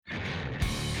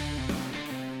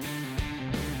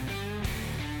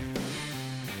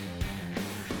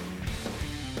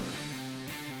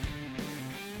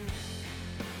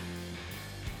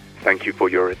Thank you for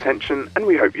your attention, and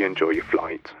we hope you enjoy your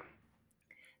flight.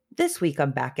 This week on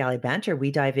Back Alley Banter,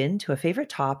 we dive into a favorite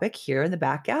topic here in the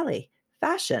back alley,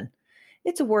 fashion.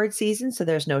 It's award season, so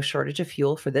there's no shortage of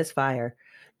fuel for this fire.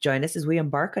 Join us as we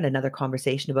embark on another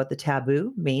conversation about the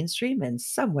taboo, mainstream, and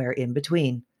somewhere in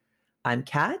between. I'm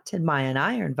Kat, and Maya and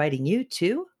I are inviting you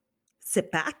to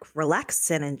sit back, relax,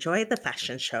 and enjoy the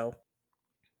fashion show.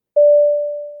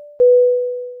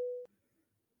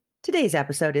 Today's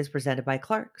episode is presented by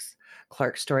Clarks.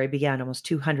 Clark's story began almost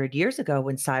 200 years ago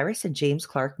when Cyrus and James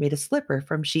Clark made a slipper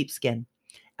from sheepskin.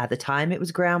 At the time, it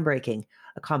was groundbreaking,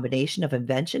 a combination of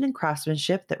invention and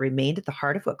craftsmanship that remained at the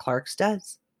heart of what Clark's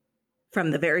does. From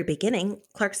the very beginning,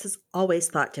 Clark's has always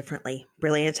thought differently.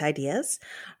 Brilliant ideas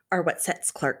are what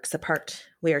sets Clark's apart.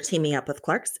 We are teaming up with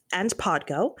Clark's and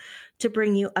Podgo to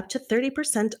bring you up to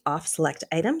 30% off select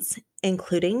items,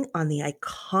 including on the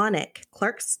iconic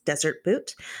Clark's Desert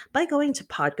Boot, by going to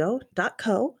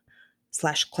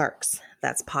podgo.co/Clark's.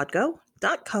 That's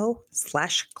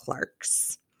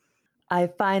podgo.co/Clark's. I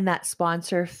find that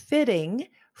sponsor fitting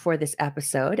for this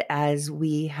episode as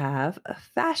we have a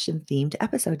fashion-themed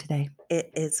episode today.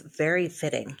 It is very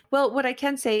fitting. Well, what I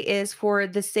can say is for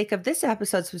the sake of this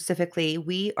episode specifically,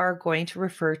 we are going to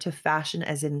refer to fashion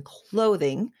as in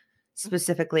clothing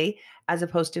specifically, as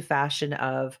opposed to fashion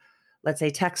of, let's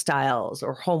say, textiles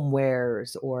or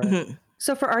homewares or... Mm-hmm.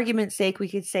 So for argument's sake, we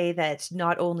could say that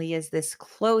not only is this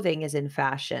clothing as in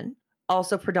fashion,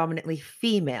 also predominantly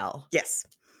female. Yes.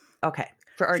 Okay.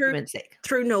 For argument's sake.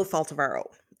 Through no fault of our own.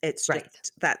 It's right.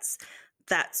 Just,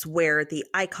 that's where the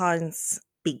icons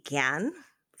began,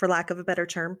 for lack of a better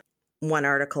term. One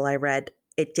article I read,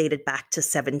 it dated back to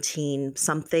 17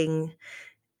 something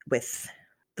with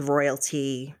the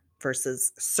royalty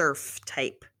versus serf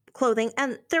type clothing.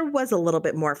 And there was a little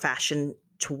bit more fashion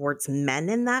towards men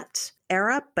in that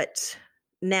era. But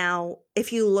now,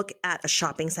 if you look at a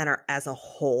shopping center as a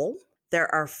whole,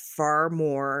 there are far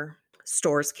more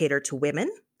stores catered to women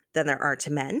than there are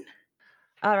to men.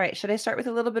 All right. Should I start with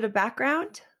a little bit of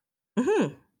background?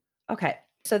 Mm-hmm. Okay.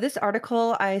 So this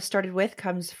article I started with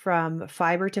comes from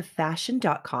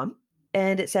fibertofashion.com.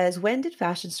 And it says, when did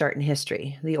fashion start in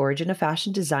history? The origin of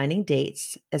fashion designing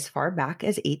dates as far back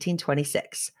as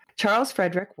 1826. Charles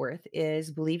Frederick Worth is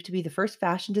believed to be the first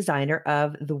fashion designer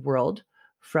of the world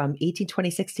from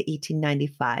 1826 to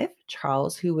 1895.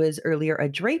 Charles, who was earlier a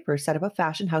draper, set up a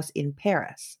fashion house in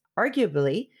Paris.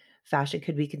 Arguably, fashion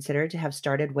could be considered to have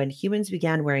started when humans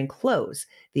began wearing clothes.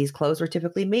 These clothes were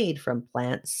typically made from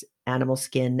plants, animal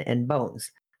skin, and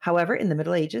bones. However, in the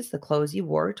Middle Ages, the clothes you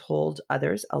wore told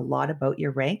others a lot about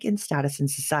your rank and status in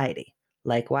society.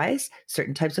 Likewise,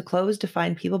 certain types of clothes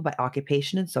define people by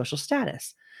occupation and social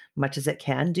status, much as it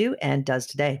can do and does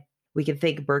today. We can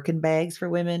think Birkin bags for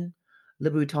women,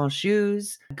 Louboutin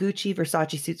shoes, Gucci,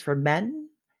 Versace suits for men,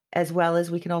 as well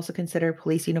as we can also consider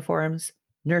police uniforms,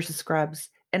 nurses' scrubs,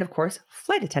 and of course,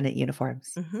 flight attendant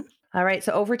uniforms. Mm-hmm. All right.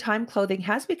 So over time, clothing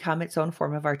has become its own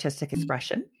form of artistic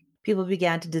expression. People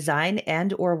began to design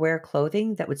and or wear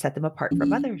clothing that would set them apart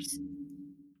from others.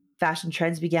 Fashion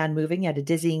trends began moving at a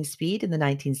dizzying speed in the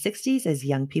 1960s as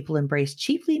young people embraced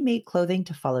cheaply made clothing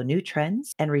to follow new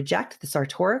trends and reject the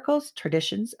sartorial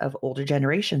traditions of older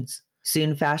generations.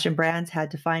 Soon, fashion brands had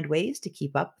to find ways to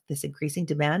keep up with this increasing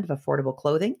demand of affordable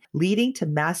clothing, leading to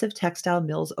massive textile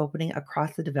mills opening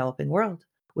across the developing world,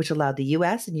 which allowed the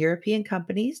US and European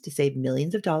companies to save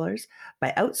millions of dollars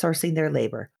by outsourcing their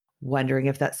labor. Wondering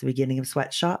if that's the beginning of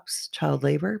sweatshops, child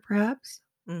labor, perhaps?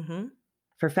 Mm-hmm.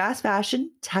 For fast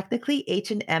fashion, technically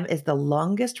H&M is the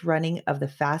longest running of the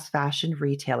fast fashion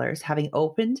retailers, having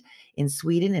opened in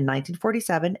Sweden in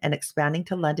 1947 and expanding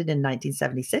to London in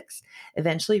 1976,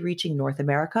 eventually reaching North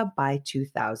America by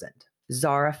 2000.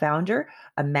 Zara founder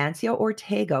Amancio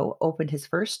Ortega opened his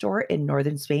first store in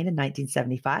northern Spain in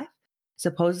 1975,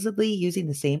 supposedly using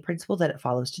the same principle that it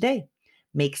follows today: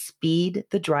 make speed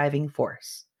the driving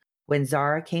force. When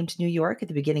Zara came to New York at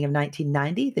the beginning of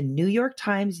 1990, the New York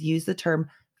Times used the term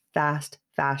fast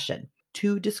fashion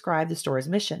to describe the store's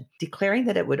mission, declaring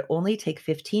that it would only take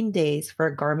 15 days for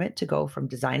a garment to go from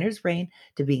designer's brain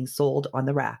to being sold on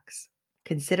the racks.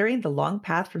 Considering the long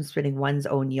path from spinning one's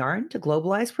own yarn to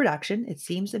globalized production, it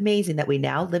seems amazing that we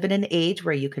now live in an age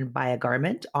where you can buy a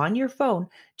garment on your phone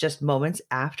just moments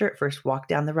after it first walked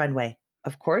down the runway.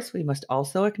 Of course, we must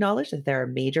also acknowledge that there are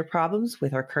major problems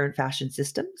with our current fashion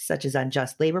system, such as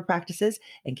unjust labor practices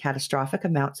and catastrophic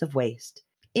amounts of waste.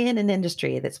 In an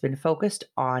industry that's been focused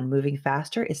on moving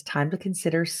faster, it's time to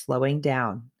consider slowing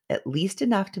down, at least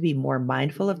enough to be more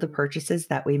mindful of the purchases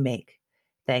that we make.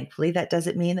 Thankfully, that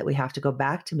doesn't mean that we have to go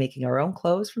back to making our own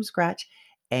clothes from scratch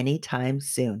anytime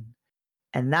soon.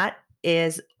 And that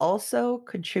is also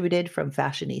contributed from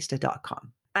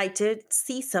fashionista.com. I did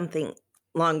see something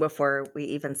long before we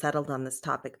even settled on this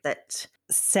topic that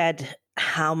said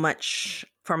how much,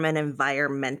 from an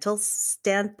environmental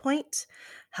standpoint,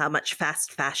 how much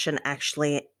fast fashion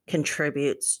actually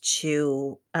contributes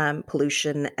to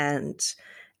pollution and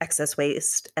excess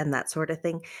waste and that sort of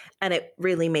thing. And it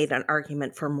really made an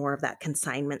argument for more of that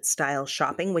consignment style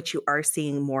shopping, which you are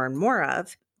seeing more and more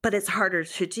of. But it's harder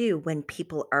to do when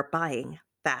people are buying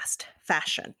fast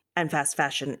fashion. And fast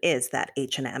fashion is that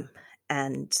H&M,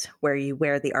 and where you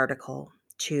wear the article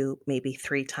 2, maybe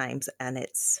 3 times and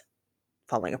it's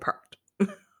falling apart.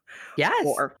 Yes.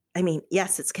 Or, I mean,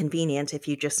 yes, it's convenient if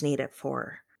you just need it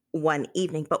for one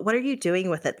evening, but what are you doing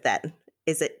with it then?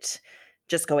 Is it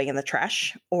just going in the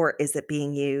trash, or is it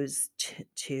being used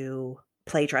to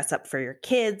play dress up for your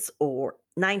kids? Or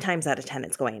 9 times out of 10,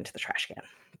 it's going into the trash can.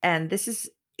 And this is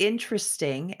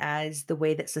interesting as the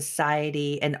way that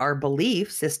society and our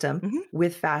belief system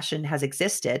with fashion has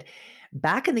existed.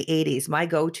 Back in the 80s, my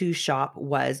go-to shop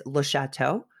was Le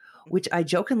Chateau, which I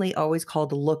jokingly always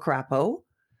called Le Crapeau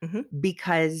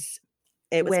because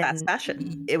it was fast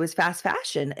fashion. It was fast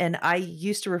fashion. And I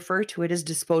used to refer to it as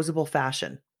disposable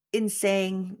fashion. In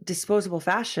saying disposable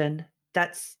fashion,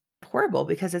 that's horrible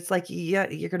because it's like, yeah,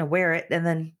 you're going to wear it and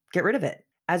then get rid of it,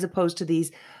 as opposed to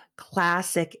these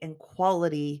classic and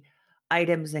quality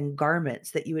items and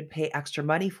garments that you would pay extra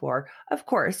money for. Of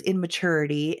course, in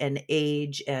maturity and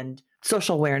age and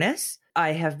social awareness,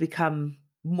 I have become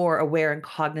more aware and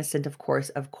cognizant, of course,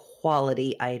 of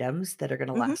quality items that are going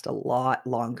to last a lot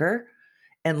longer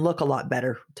and look a lot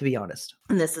better, to be honest.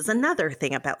 And this is another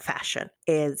thing about fashion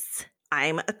is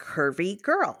I'm a curvy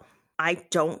girl. I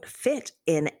don't fit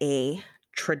in a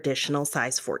traditional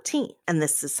size 14. And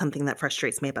this is something that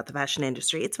frustrates me about the fashion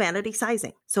industry. It's vanity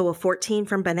sizing. So a 14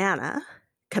 from Banana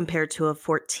compared to a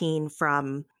 14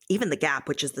 from even the Gap,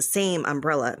 which is the same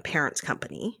umbrella parent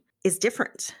company, is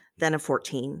different than a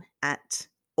 14 at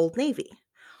Old Navy.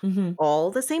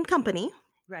 All the same company.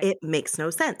 Right. It makes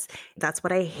no sense. That's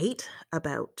what I hate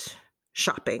about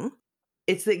shopping.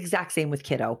 It's the exact same with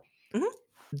Kiddo.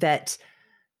 That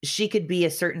she could be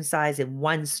a certain size in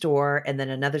one store and then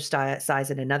another size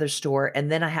in another store.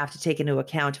 And then I have to take into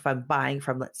account if I'm buying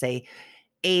from, let's say,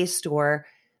 a store,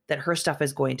 that her stuff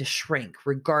is going to shrink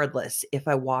regardless if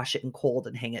I wash it in cold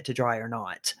and hang it to dry or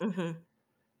not.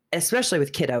 Especially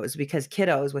with kiddos, because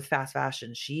kiddos with fast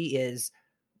fashion, she is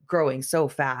growing so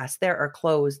fast. There are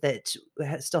clothes that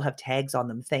still have tags on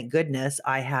them. Thank goodness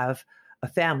I have a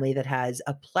family that has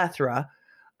a plethora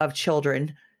of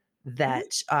children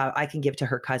that I can give to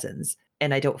her cousins.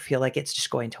 And I don't feel like it's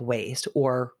just going to waste,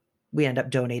 or we end up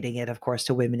donating it, of course,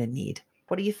 to women in need.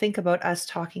 What do you think about us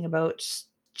talking about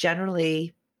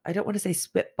generally, I don't want to say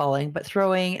spitballing, but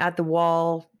throwing at the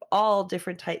wall all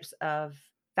different types of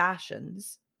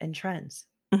fashions and trends?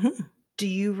 Do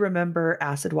you remember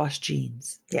acid wash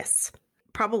jeans? Yes,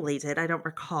 probably did. I don't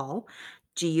recall.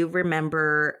 Do you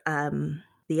remember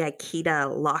the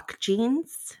Akita lock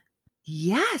jeans?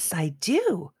 Yes, I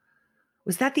do.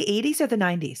 Was that the 80s or the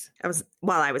 90s?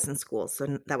 I was in school,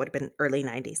 so that would have been early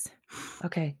 90s.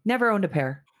 Okay. Never owned a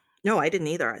pair. No, I didn't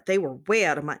either. They were way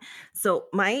out of my... So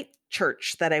my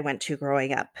church that I went to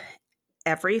growing up,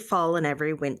 every fall and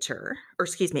every winter, or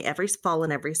excuse me, every fall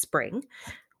and every spring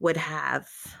would have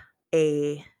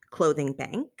a clothing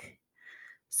bank.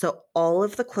 So all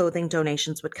of the clothing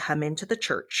donations would come into the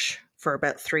church for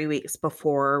about 3 weeks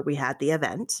before we had the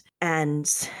event. And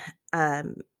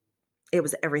it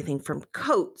was everything from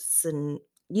coats and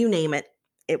you name it,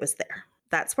 it was there.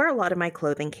 That's where a lot of my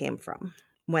clothing came from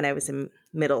when I was in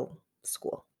middle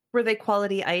school. Were they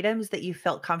quality items that you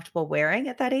felt comfortable wearing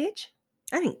at that age?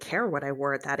 I didn't care what I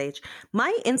wore at that age.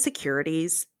 My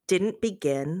insecurities didn't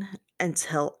begin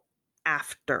until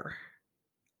after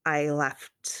I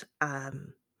left,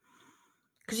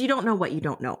 because you don't know what you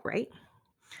don't know, right?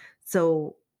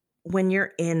 So when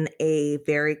you're in a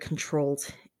very controlled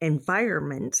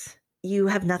environment, you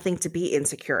have nothing to be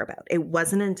insecure about. It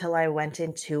wasn't until I went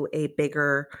into a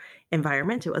bigger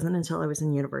environment, it wasn't until I was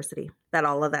in university that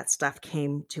all of that stuff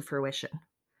came to fruition.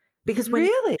 Because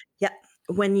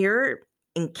when you're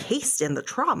encased in the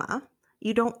trauma,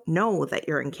 you don't know that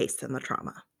you're encased in the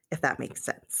trauma, if that makes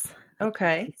sense.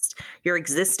 Okay. You're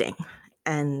existing,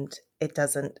 and it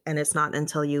doesn't, and it's not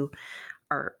until you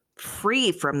are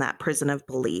free from that prison of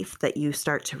belief that you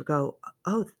start to go,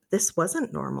 oh, this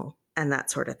wasn't normal, and that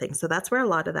sort of thing. So that's where a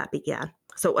lot of that began.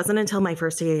 So it wasn't until my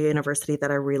first year of university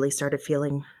that I really started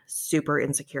feeling super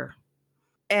insecure.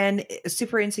 And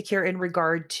super insecure in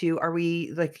regard to, are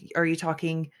you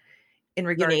talking in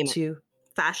regard to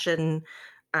fashion,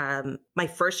 My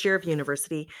first year of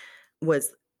university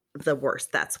was the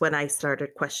worst. That's when I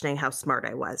started questioning how smart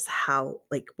I was, how,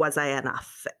 like, was I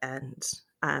enough? And,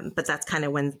 but that's kind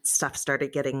of when stuff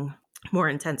started getting more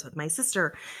intense with my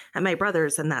sister and my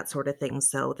brothers and that sort of thing.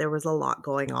 So there was a lot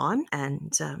going on,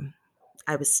 and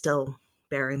I was still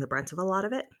bearing the brunt of a lot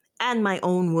of it. And my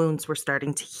own wounds were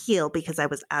starting to heal because I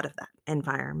was out of that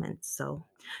environment. So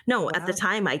no, at the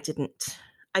time I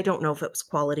don't know if it was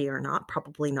quality or not,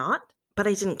 probably not, but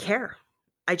I didn't care.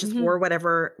 I just wore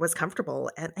whatever was comfortable.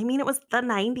 And I mean, it was the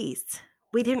 90s.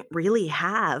 We didn't really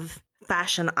have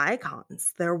fashion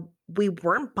icons. We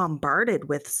weren't bombarded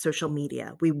with social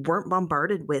media. We weren't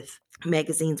bombarded with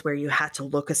magazines where you had to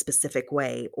look a specific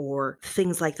way or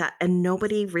things like that. And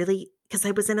nobody really, because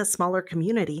I was in a smaller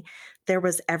community, there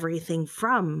was everything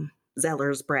from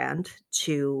Zeller's brand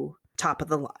to top of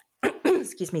the line,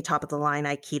 excuse me, top of the line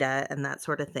Aikida and that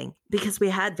sort of thing, because we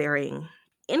had varying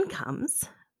incomes,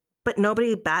 but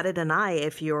nobody batted an eye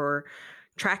if your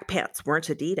track pants weren't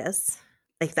Adidas.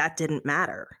 Like, that didn't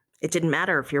matter. It didn't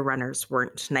matter if your runners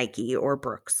weren't Nike or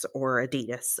Brooks or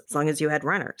Adidas, as long as you had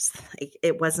runners. Like,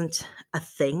 it wasn't a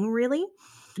thing, really.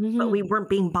 But we weren't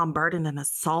being bombarded and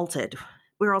assaulted.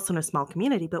 We were also in a small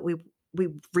community, but we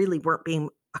really weren't being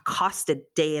accosted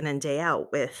day in and day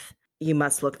out with, you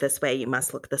must look this way, you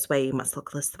must look this way, you must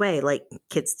look this way, like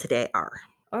kids today are.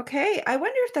 Okay. I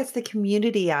wonder if that's the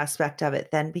community aspect of it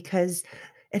then, because,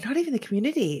 and not even the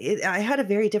community, I had a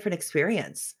very different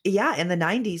experience. Yeah. In the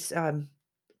 90s,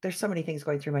 there's so many things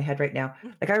going through my head right now.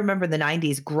 Like, I remember in the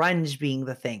 90s, grunge being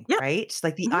the thing, right?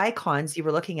 Like, the icons you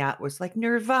were looking at was like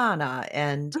Nirvana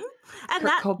and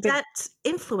that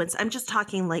influence. I'm just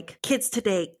talking like kids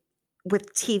today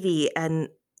with TV and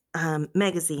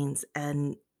magazines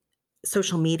and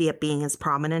social media being as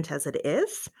prominent as it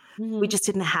is. We just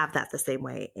didn't have that the same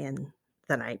way in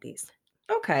the 90s.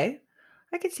 Okay.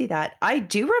 I can see that. I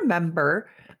do remember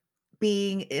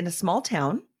being in a small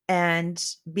town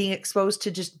and being exposed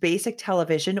to just basic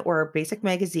television or basic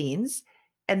magazines.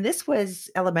 And this was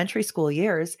elementary school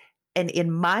years. And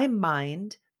in my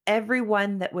mind,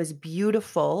 everyone that was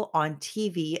beautiful on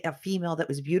TV, a female that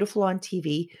was beautiful on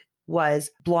TV,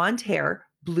 was blonde hair,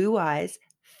 blue eyes,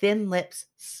 thin lips,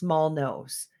 small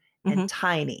nose, and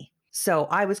tiny. So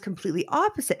I was completely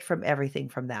opposite from everything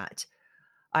from that.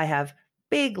 I have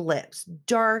big lips,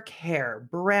 dark hair,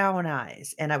 brown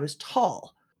eyes, and I was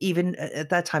tall even at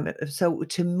that time. So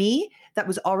to me, that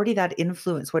was already that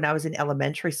influence when I was in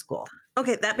elementary school.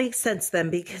 Okay, that makes sense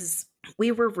then, because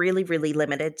we were really, really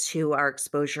limited to our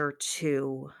exposure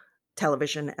to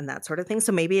television and that sort of thing.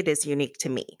 So maybe it is unique to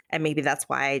me. And maybe that's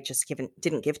why I just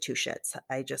didn't give two shits.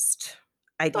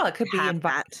 Well, it could be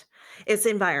that. It's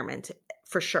environment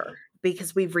for sure,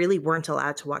 because we really weren't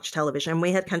allowed to watch television.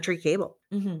 We had country cable.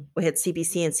 We had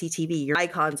CBC and CTV. Your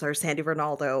icons are Sandy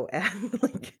Ronaldo and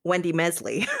like Wendy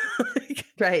Mesley.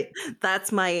 Right.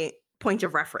 That's my point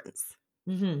of reference.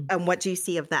 And what do you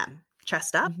see of them?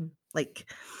 Chest up?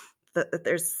 Like,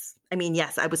 I mean,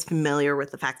 yes, I was familiar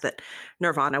with the fact that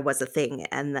Nirvana was a thing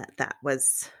and that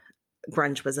was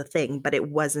grunge was a thing, but it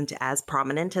wasn't as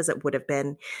prominent as it would have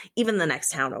been even the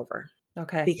next town over.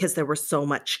 Okay. Because there was so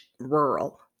much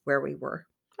rural where we were.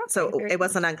 Okay, so it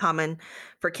wasn't uncommon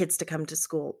for kids to come to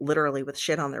school literally with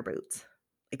shit on their boots.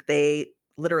 Like, they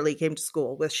literally came to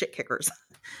school with shit kickers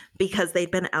because they'd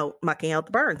been out mucking out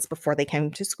the barns before they came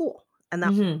to school. And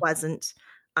that wasn't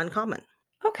uncommon.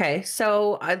 Okay.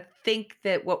 So I think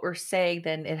that what we're saying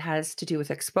then, it has to do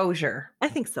with exposure. I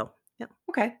think so. Yeah.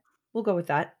 Okay. We'll go with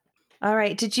that. All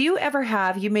right. Did you ever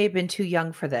you may have been too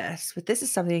young for this, but this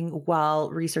is something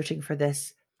while researching for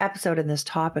this episode and this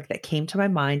topic that came to my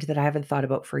mind that I haven't thought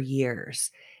about for years.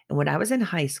 And when I was in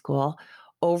high school,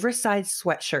 oversized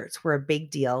sweatshirts were a big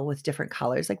deal with different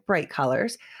colors, like bright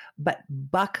colors, but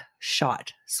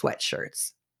buckshot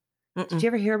sweatshirts. Did you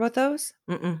ever hear about those?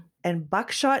 And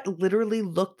buckshot literally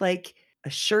looked like a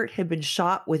shirt had been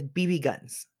shot with BB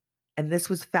guns. And this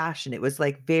was fashion. It was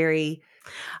like very...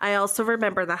 I also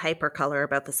remember the hypercolor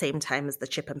about the same time as the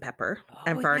Chip and Pepper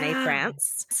and Varney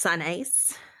France, Sun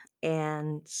Ice,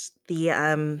 and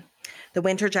the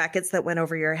winter jackets that went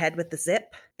over your head with the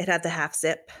zip. It had the half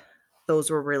zip.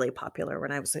 Those were really popular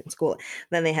when I was in school.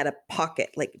 Then they had a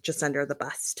pocket like just under the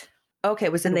bust. Okay,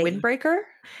 was it a windbreaker?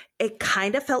 It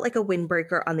kind of felt like a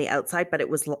windbreaker on the outside, but it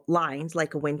was lined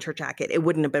like a winter jacket. It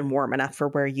wouldn't have been warm enough for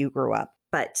where you grew up.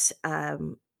 But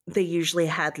they usually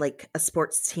had like a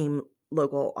sports team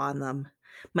logo on them.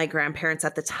 My grandparents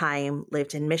at the time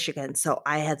lived in Michigan, so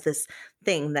I had this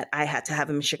thing that I had to have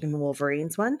a Michigan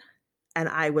Wolverines one, and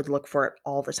I would look for it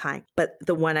all the time. But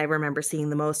the one I remember seeing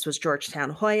the most was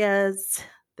Georgetown Hoyas,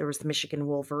 There was the Michigan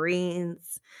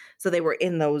Wolverines. So they were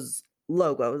in those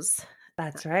logos.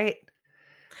 That's right.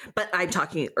 But I'm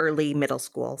talking early middle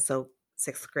school. So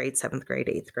 6th grade, 7th grade,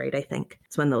 8th grade, I think.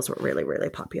 It's when those were really, really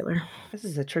popular. This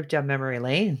is a trip down memory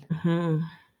lane. Mm-hmm.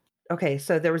 Okay,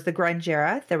 so there was the grunge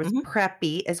era. There was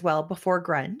preppy as well before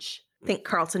grunge. Think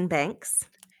Carlton Banks.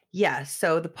 Yeah,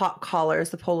 so the pop collars,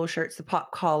 the polo shirts, the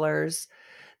pop collars,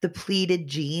 the pleated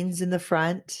jeans in the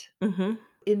front. Mm-hmm.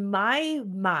 In my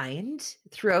mind,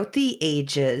 throughout the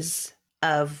ages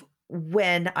of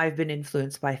when I've been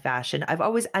influenced by fashion, I've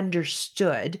always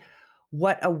understood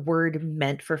what a word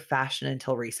meant for fashion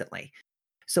until recently.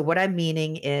 So what I'm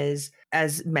meaning is,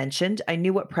 as mentioned, I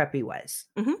knew what preppy was,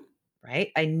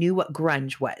 right? I knew what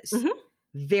grunge was.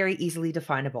 Very easily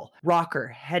definable.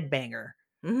 Rocker, headbanger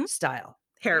style.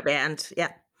 Hairband,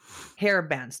 yeah.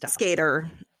 Hairband style.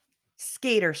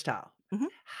 Skater style.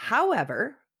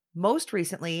 However, most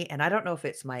recently, and I don't know if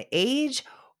it's my age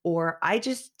or I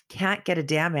just can't get a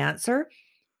damn answer,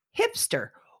 hipster.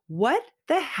 What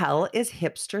the hell is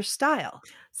hipster style?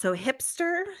 So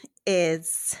hipster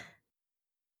is,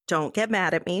 don't get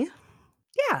mad at me.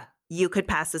 Yeah. You could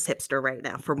pass as hipster right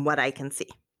now from what I can see.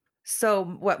 So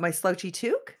what, my slouchy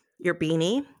toque? Your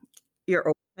beanie,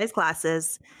 your oversized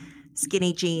glasses,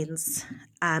 skinny jeans.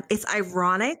 It's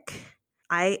ironic.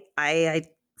 I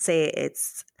say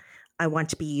it's, I want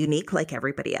to be unique like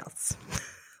everybody else.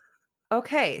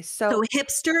 Okay. So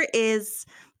hipster is,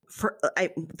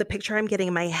 the picture I'm getting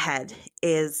in my head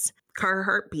is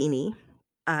Carhartt beanie,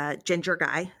 ginger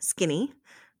guy, skinny,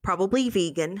 probably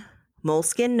vegan,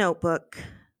 moleskin notebook,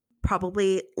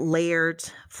 probably layered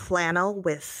flannel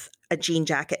with a jean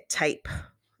jacket type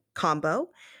combo,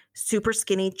 super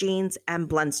skinny jeans, and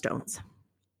Blundstones.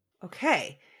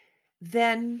 Okay.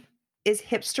 Then is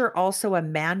hipster also a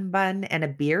man bun and a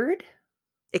beard?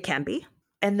 It can be.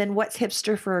 And then what's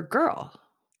hipster for a girl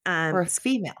or a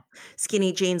female?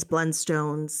 Skinny jeans,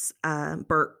 Blundstones,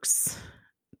 Birks,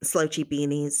 slouchy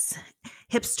beanies.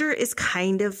 Hipster is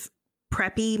kind of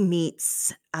preppy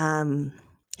meets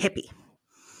hippie.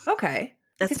 Okay.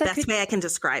 That's the best way I can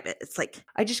describe it. It's like,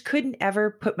 I just couldn't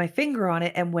ever put my finger on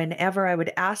it. And whenever I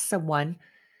would ask someone,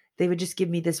 they would just give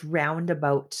me this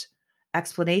roundabout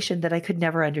explanation that I could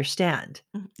never understand.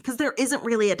 Because there isn't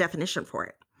really a definition for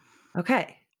it.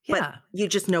 Okay. Yeah. But you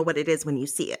just know what it is when you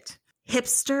see it.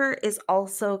 Hipster is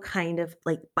also kind of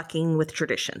like bucking with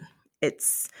tradition.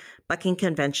 It's bucking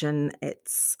convention.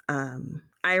 It's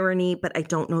irony, but I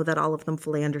don't know that all of them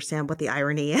fully understand what the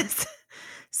irony is.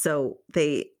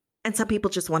 And some people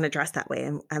just want to dress that way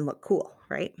and look cool,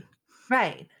 right?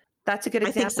 Right. That's a good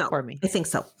example for me. I think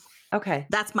so. Okay.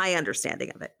 That's my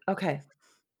understanding of it. Okay.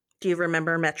 Do you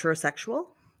remember metrosexual?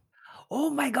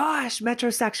 Oh my gosh,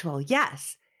 metrosexual.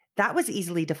 Yes. That was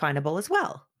easily definable as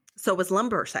well. So was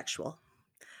lumbersexual.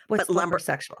 What's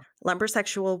lumbersexual?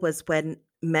 Lumbersexual was when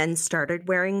men started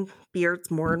wearing beards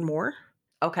more and more.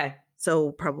 Okay.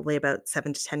 So probably about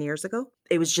 7 to 10 years ago.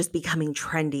 It was just becoming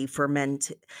trendy for men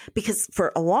to, because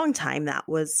for a long time that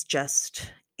was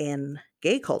just in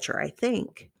gay culture, I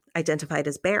think, identified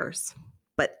as bears.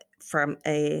 But from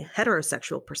a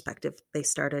heterosexual perspective, they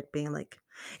started being like,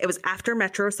 it was after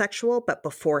metrosexual, but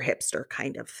before hipster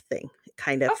kind of thing. It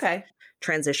kind of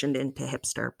transitioned into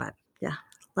hipster, but yeah,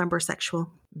 lumbersexual.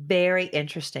 Very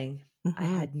interesting. I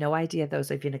had no idea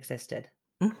those even existed.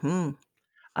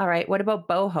 All right. What about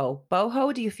boho?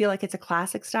 Boho, do you feel like it's a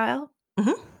classic style?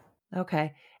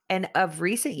 Okay. And of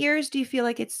recent years, do you feel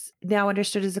like it's now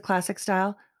understood as a classic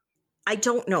style? I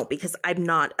don't know because I'm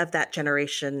not of that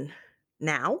generation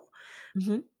now.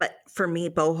 But for me,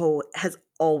 boho has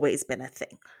always been a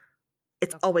thing.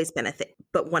 It's always been a thing.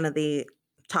 But one of the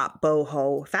top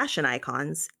boho fashion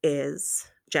icons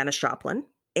is Janis Joplin.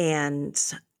 And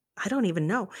I don't even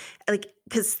know, like,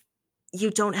 because you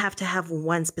don't have to have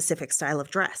one specific style of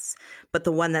dress. But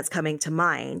the one that's coming to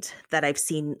mind that I've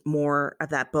seen more of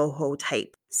that boho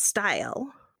type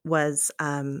style was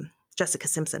Jessica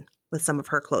Simpson with some of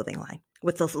her clothing line,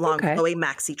 with the long flowy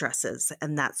maxi dresses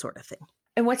and that sort of thing.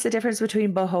 And what's the difference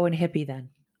between boho and hippie then?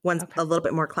 One's a little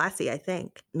bit more classy, I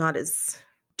think. Not as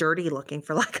dirty looking,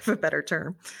 for lack of a better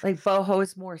term. Like boho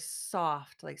is more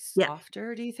soft, like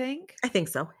softer, do you think? I think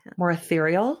so. Yeah. More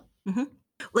ethereal?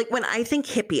 Like when I think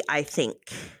hippie, I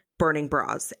think burning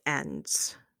bras and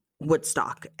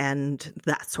Woodstock and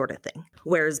that sort of thing.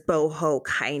 Whereas boho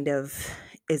kind of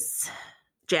is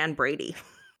Jan Brady.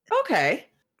 Okay.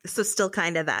 So still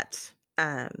kind of that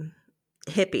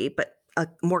hippie, but a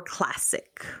more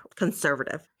classic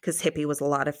conservative, because hippie was a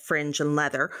lot of fringe and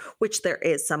leather, which there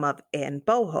is some of in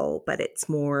boho, but it's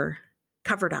more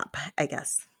covered up, I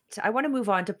guess. So I want to move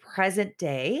on to present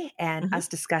day and us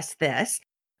discuss this.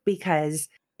 because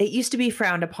it used to be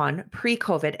frowned upon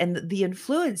pre-COVID and the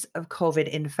influence of COVID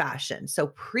in fashion. So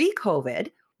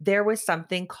pre-COVID, there was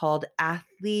something called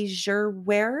athleisure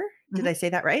wear. Did I say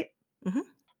that right? Mm-hmm.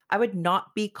 I would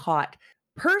not be caught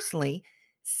personally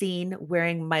seen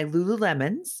wearing my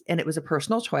Lululemons, and it was a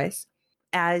personal choice,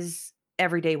 as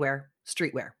everyday wear,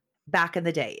 streetwear. Back in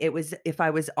the day, it was if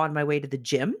I was on my way to the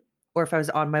gym or if I was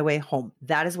on my way home,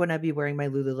 that is when I'd be wearing my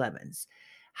Lululemons.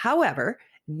 However,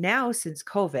 now since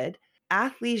COVID,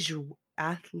 athleisure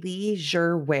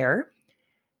wear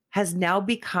has now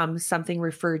become something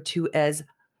referred to as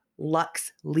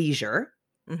luxe leisure,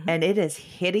 and it is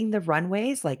hitting the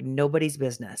runways like nobody's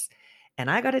business. And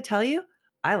I got to tell you,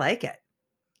 I like it.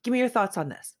 Give me your thoughts on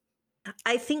this.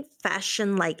 I think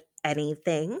fashion, like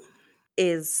anything,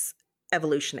 is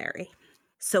evolutionary.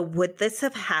 So would this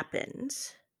have happened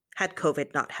had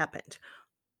COVID not happened?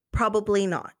 Probably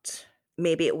not.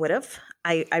 Maybe it would have.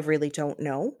 I really don't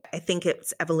know. I think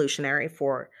it's evolutionary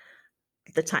for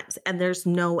the times. And there's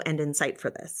no end in sight for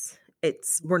this.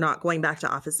 We're not going back to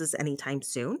offices anytime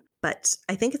soon, but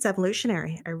I think it's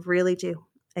evolutionary. I really do.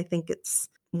 I think it's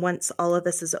once all of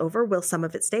this is over, will some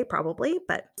of it stay? Probably,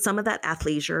 but some of that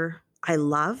athleisure I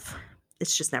love,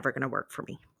 it's just never going to work for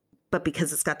me. But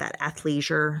because it's got that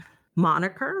athleisure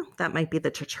moniker, that might be the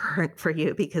deterrent for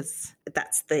you because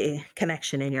that's the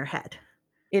connection in your head.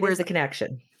 It is a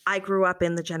connection. I grew up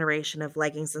in the generation of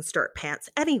leggings and stirrup pants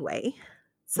anyway.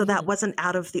 So that wasn't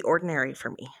out of the ordinary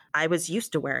for me. I was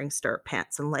used to wearing stirrup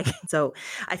pants and leggings. So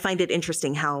I find it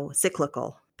interesting how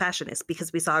cyclical fashion is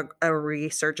because we saw a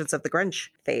resurgence of the grunge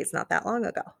phase not that long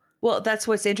ago. Well, that's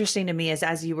what's interesting to me is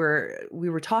as we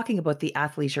were talking about the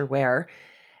athleisure wear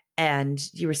and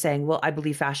you were saying, well, I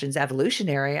believe fashion's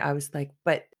evolutionary. I was like,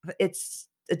 but it's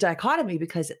a dichotomy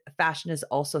because fashion is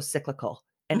also cyclical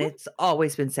and it's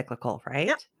always been cyclical, right?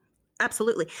 Yep,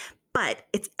 absolutely. But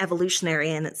it's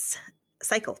evolutionary and it's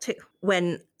cycle too.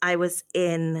 When I was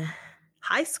in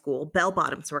high school, bell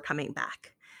bottoms were coming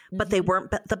back, but they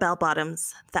weren't the bell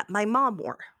bottoms that my mom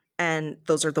wore. And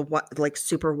those are the like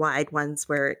super wide ones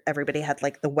where everybody had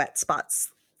like the wet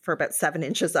spots for about 7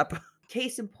 inches up.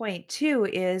 Case in point too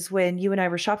is when you and I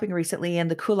were shopping recently and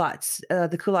the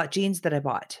culotte jeans that I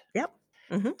bought. Yep.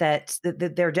 That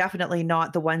they're definitely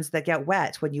not the ones that get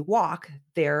wet when you walk.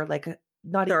 They're like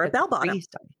they're a bell bottom.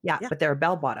 Yeah, but they're a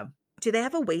bell bottom. Do they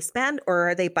have a waistband or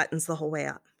are they buttons the whole way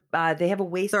up? They have a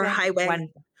waistband. They're high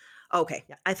waist. Okay.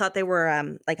 Yeah. I thought they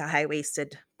were like a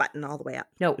high-waisted button all the way up.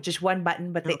 No, just one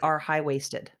button, but they are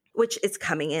high-waisted. Which is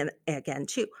coming in again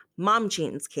too. Mom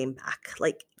jeans came back.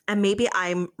 And maybe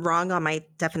I'm wrong on my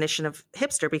definition of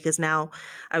hipster because now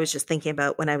I was just thinking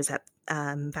about when I was at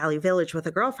Value Village with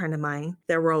a girlfriend of mine,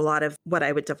 there were a lot of what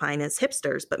I would define as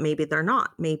hipsters, but maybe they're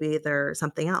not. Maybe they're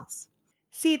something else.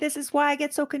 See, this is why I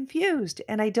get so confused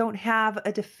and I don't have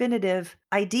a definitive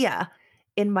idea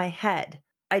in my head.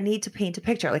 I need to paint a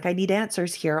picture. Like I need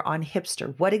answers here on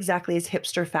hipster. What exactly is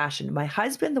hipster fashion? My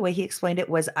husband, the way he explained it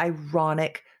was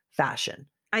ironic fashion.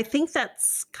 I think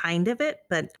that's kind of it,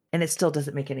 but... And it still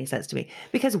doesn't make any sense to me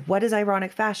because what is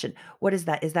ironic fashion? What is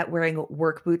that? Is that wearing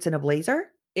work boots and a blazer?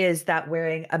 Is that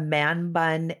wearing a man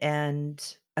bun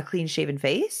and a clean shaven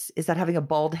face? Is that having a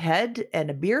bald head and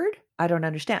a beard? I don't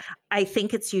understand. I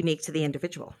think it's unique to the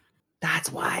individual.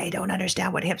 That's why I don't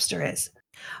understand what hipster is.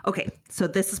 Okay, so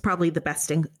this is probably the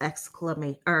best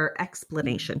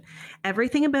explanation.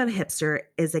 Everything about a hipster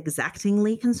is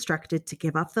exactingly constructed to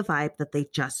give off the vibe that they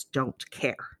just don't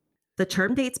care. The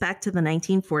term dates back to the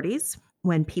 1940s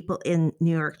when people in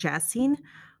New York jazz scene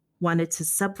wanted to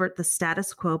subvert the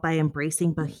status quo by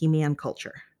embracing bohemian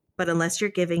culture. But unless you're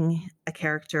giving a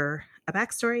character a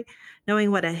backstory,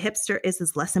 knowing what a hipster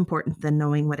is less important than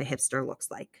knowing what a hipster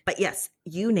looks like. But yes,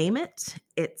 you name it,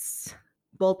 it's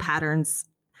bold patterns.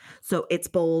 So it's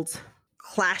bold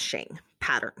clashing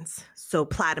patterns. So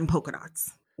plaid and polka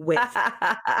dots with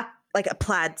like a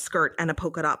plaid skirt and a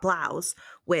polka dot blouse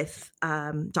with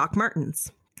Doc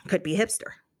Martens could be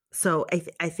hipster. So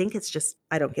I think it's just,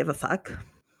 I don't give a fuck.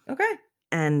 Okay.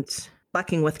 And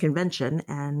bucking with convention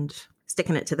and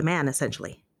sticking it to the man,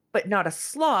 essentially. But not a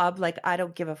slob, like I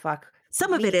don't give a fuck.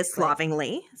 Some of it is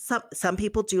slovenly. Some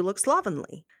people do look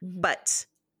slovenly. But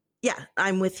yeah,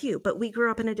 I'm with you. But we grew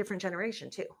up in a different generation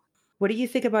too. What do you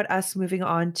think about us moving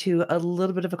on to a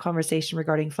little bit of a conversation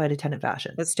regarding flight attendant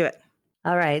fashion? Let's do it.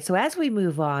 All right. So as we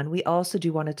move on, we also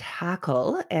do want to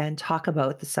tackle and talk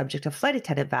about the subject of flight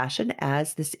attendant fashion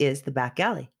as this is the back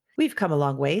alley. We've come a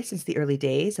long way since the early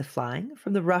days of flying,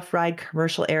 from the rough ride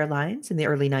commercial airlines in the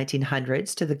early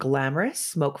 1900s to the glamorous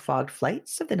smoke-fogged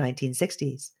flights of the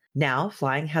 1960s. Now,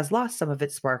 flying has lost some of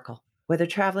its sparkle. Whether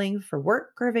traveling for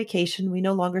work or vacation, we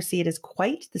no longer see it as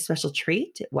quite the special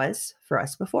treat it was for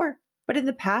us before. But in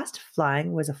the past,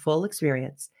 flying was a full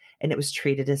experience, and it was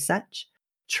treated as such.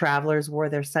 Travelers wore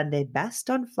their Sunday best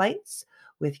on flights,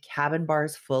 with cabin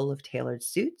bars full of tailored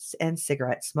suits and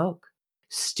cigarette smoke.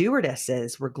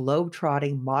 Stewardesses were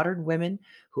globe-trotting modern women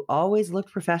who always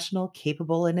looked professional,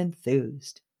 capable, and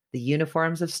enthused. The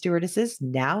uniforms of stewardesses,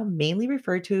 now mainly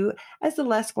referred to as the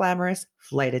less glamorous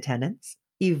flight attendants,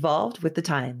 evolved with the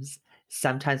times,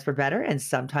 sometimes for better and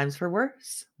sometimes for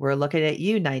worse. We're looking at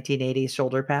you, 1980s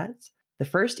shoulder pads. The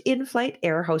first in-flight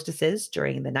air hostesses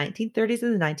during the 1930s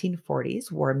and the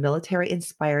 1940s wore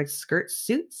military-inspired skirt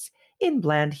suits in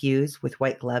bland hues with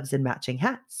white gloves and matching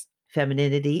hats.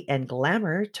 Femininity and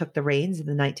glamour took the reins in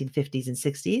the 1950s and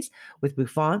 60s with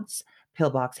bouffants,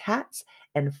 pillbox hats,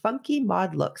 and funky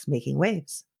mod looks making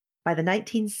waves. By the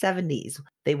 1970s,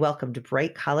 they welcomed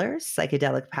bright colors,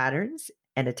 psychedelic patterns,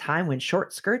 and a time when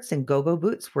short skirts and go-go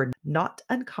boots were not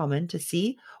uncommon to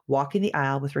see walking the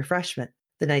aisle with refreshment.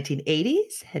 The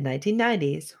 1980s and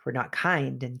 1990s were not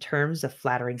kind in terms of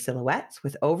flattering silhouettes,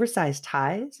 with oversized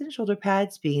ties and shoulder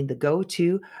pads being the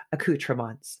go-to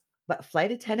accoutrements. But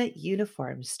flight attendant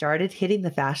uniforms started hitting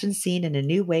the fashion scene in a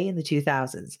new way in the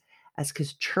 2000s, as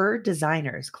couture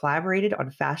designers collaborated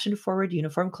on fashion-forward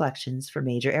uniform collections for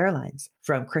major airlines.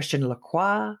 From Christian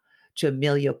Lacroix to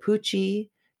Emilio Pucci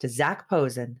to Zac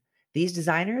Posen, these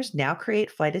designers now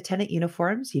create flight attendant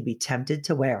uniforms you'd be tempted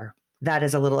to wear. That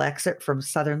is a little excerpt from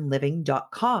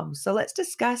southernliving.com. So let's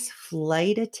discuss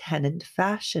flight attendant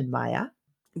fashion, Maya.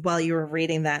 While you were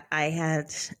reading that, I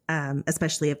had,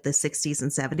 especially of the 60s and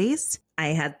 70s, I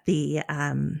had the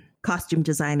costume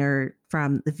designer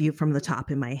from The View from the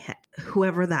Top in my head.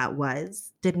 Whoever that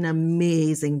was did an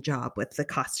amazing job with the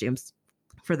costumes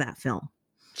for that film.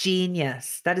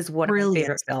 Genius. That is one of my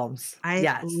favorite films.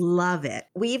 I love it.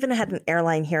 We even had an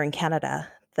airline here in Canada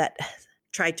that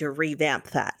tried to revamp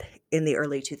that in the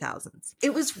early 2000s.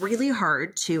 It was really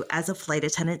hard to, as a flight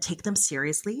attendant, take them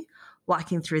seriously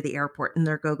walking through the airport in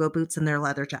their go-go boots and their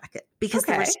leather jacket, because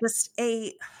there was just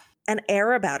an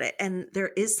air about it. And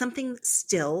there is something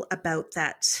still about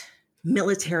that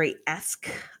military-esque.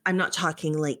 I'm not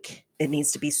talking like it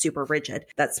needs to be super rigid.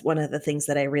 That's one of the things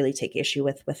that I really take issue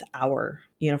with our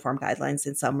uniform guidelines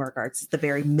in some regards, is the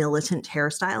very militant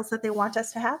hairstyles that they want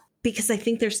us to have. Because I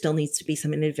think there still needs to be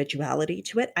some individuality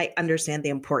to it. I understand the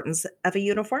importance of a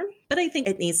uniform, but I think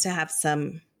it needs to have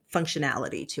some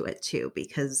functionality to it too,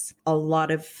 because a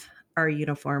lot of our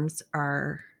uniforms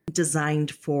are designed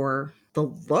for the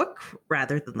look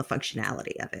rather than the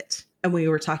functionality of it. And we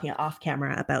were talking off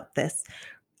camera about this.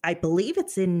 I believe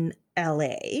it's in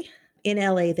LA. In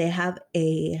LA, they have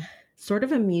a sort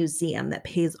of a museum that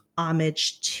pays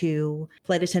homage to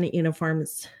flight attendant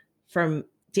uniforms from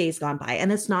days gone by.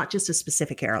 And it's not just a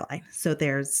specific airline. So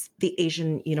there's the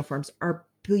Asian uniforms are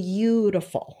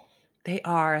beautiful. They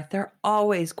are. They're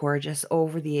always gorgeous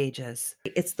over the ages.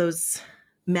 It's those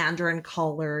mandarin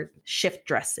colored shift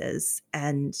dresses,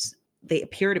 and they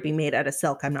appear to be made out of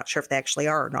silk. I'm not sure if they actually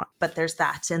are or not, but there's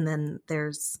that. And then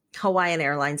there's Hawaiian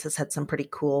Airlines has had some pretty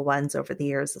cool ones over the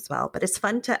years as well. But it's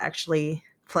fun to actually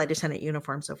flight attendant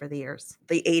uniforms over the years.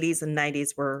 The 80s and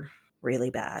 90s were really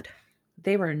bad.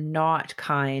 They were not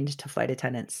kind to flight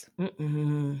attendants.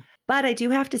 Mm-mm. But I do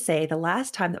have to say, the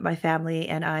last time that my family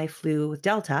and I flew with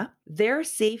Delta, their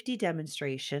safety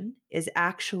demonstration is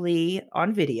actually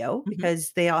on video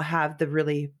because they all have the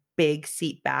really big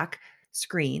seat back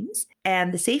screens.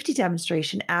 And the safety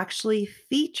demonstration actually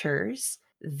features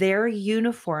their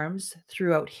uniforms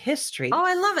throughout history. Oh,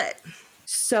 I love it.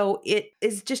 So it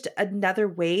is just another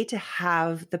way to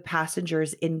have the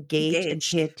passengers engage and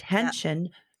pay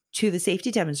attention to the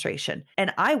safety demonstration.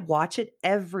 And I watch it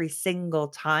every single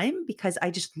time because I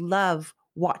just love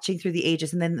watching through the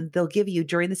ages. And then they'll give you,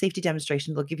 during the safety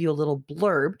demonstration, they'll give you a little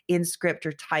blurb in script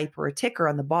or type or a ticker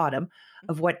on the bottom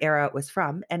of what era it was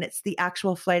from. And it's the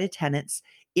actual flight attendants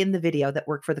in the video that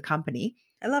work for the company.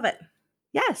 I love it.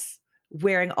 Yes.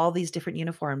 Wearing all these different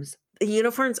uniforms. The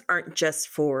uniforms aren't just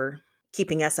for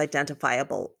keeping us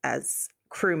identifiable as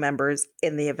crew members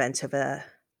in the event of a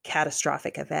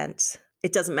catastrophic event.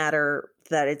 It doesn't matter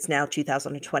that it's now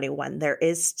 2021. There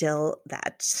is still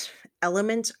that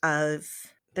element of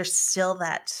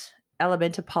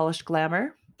polished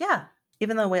glamour. Yeah.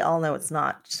 Even though we all know it's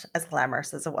not as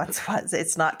glamorous as it once was.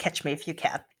 It's not Catch Me If You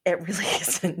Can. It really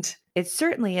isn't. It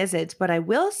certainly isn't. But I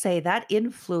will say that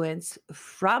influence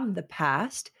from the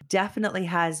past definitely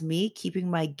has me keeping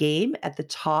my game at the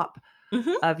top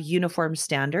of uniform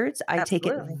standards. I take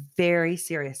it very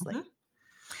seriously.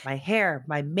 My hair,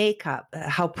 my makeup,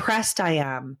 how pressed I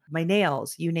am, my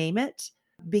nails, you name it.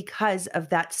 because of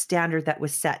that standard that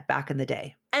was set back in the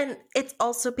day. And it's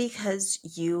also because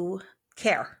you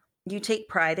care. You take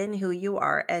pride in who you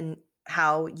are and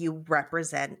how you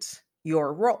represent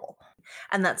your role.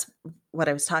 And that's what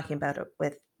I was talking about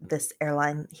with this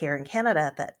airline here in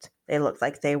Canada, that they looked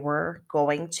like they were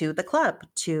going to the club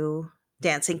to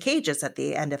dance in cages at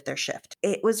the end of their shift.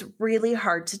 It was really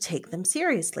hard to take them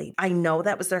seriously. I know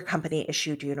that was their company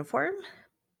issued uniform,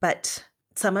 but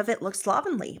some of it looked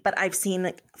slovenly. But I've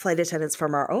seen flight attendants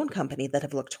from our own company that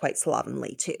have looked quite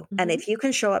slovenly too. Mm-hmm. And if you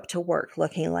can show up to work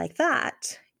looking like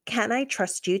that, can I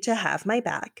trust you to have my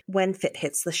back when fit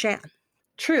hits the shan?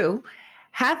 True.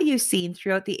 Have you seen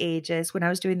throughout the ages, when I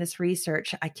was doing this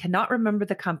research, I cannot remember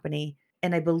the company,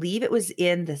 and I believe it was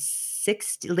in the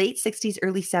late 60s,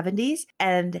 early 70s,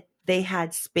 and they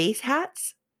had space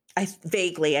hats. I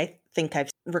think I've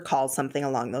recalled something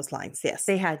along those lines. Yes.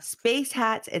 They had space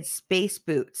hats and space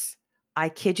boots. I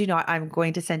kid you not, I'm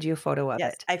going to send you a photo of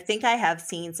it. I think I have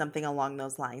seen something along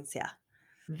those lines. Yeah.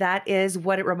 That is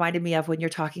what it reminded me of when you're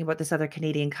talking about this other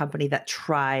Canadian company that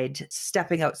tried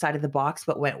stepping outside of the box,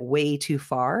 but went way too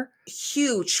far.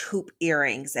 Huge hoop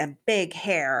earrings and big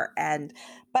hair and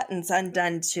buttons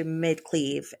undone to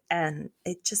mid-cleave. And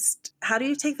it just, how do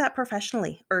you take that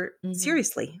professionally or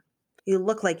seriously? You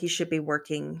look like you should be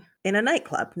working in a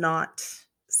nightclub, not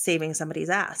saving somebody's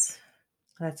ass.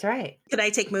 That's right. Could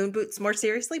I take moon boots more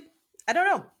seriously? I don't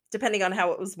know, depending on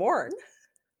how it was worn.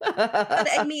 But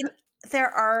I mean,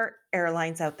 there are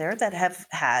airlines out there that have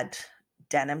had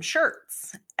denim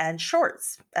shirts and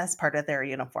shorts as part of their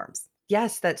uniforms.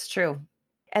 Yes, that's true.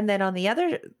 And then on the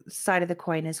other side of the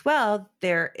coin as well,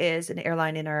 there is an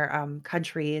airline in our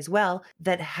country as well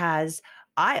that has,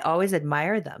 I always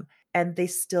admire them, and they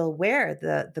still wear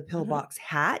the pillbox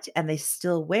hat, and they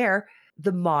still wear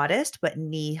the modest but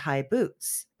knee-high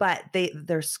boots. But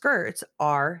their skirts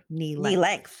are knee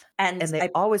length. And they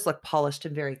always look polished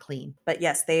and very clean. But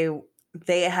yes, they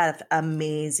have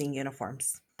amazing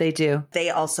uniforms. They do. They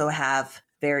also have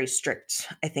very strict,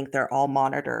 I think they're all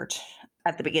monitored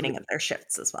at the beginning of their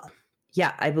shifts as well.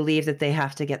 Yeah, I believe that they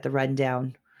have to get the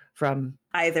rundown from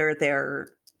either their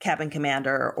cabin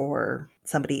commander or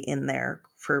somebody in their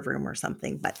crew room or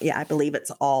something. But yeah, I believe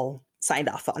it's all signed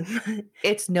off on.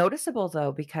 It's noticeable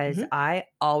though, because I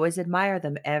always admire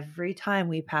them every time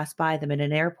we pass by them in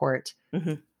an airport.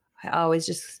 I always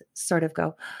just sort of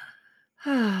go,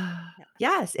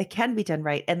 yes, it can be done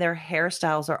right. And their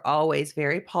hairstyles are always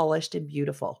very polished and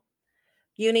beautiful.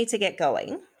 You need to get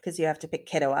going because you have to pick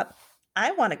kiddo up.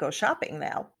 I want to go shopping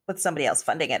now with somebody else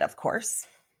funding it, of course.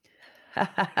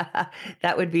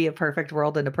 That would be a perfect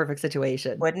world and a perfect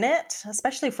situation. Wouldn't it?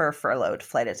 Especially for a furloughed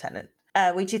flight attendant.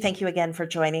 We do thank you again for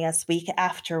joining us week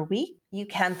after week. You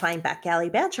can find Back Alley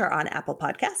Banter on Apple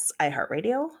Podcasts,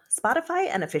 iHeartRadio, Spotify,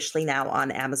 and officially now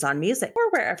on Amazon Music or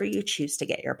wherever you choose to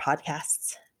get your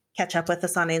podcasts. Catch up with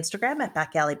us on Instagram at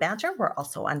Back Alley Banter. We're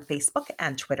also on Facebook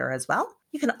and Twitter as well.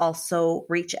 You can also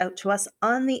reach out to us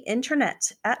on the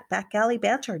internet at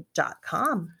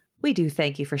backalleybanter.com. We do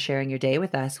thank you for sharing your day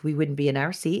with us. We wouldn't be in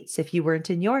our seats if you weren't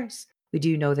in yours. We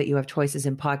do know that you have choices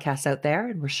in podcasts out there,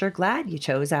 and we're sure glad you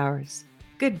chose ours.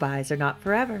 Goodbyes are not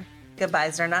forever.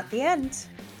 Goodbyes are not the end.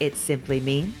 It simply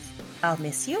means I'll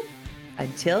miss you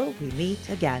until we meet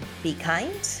again. Be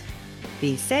kind.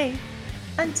 Be safe.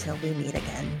 Until we meet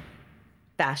again.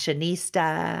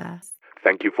 Fashionista.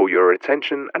 Thank you for your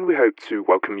attention, and we hope to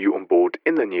welcome you on board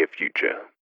in the near future.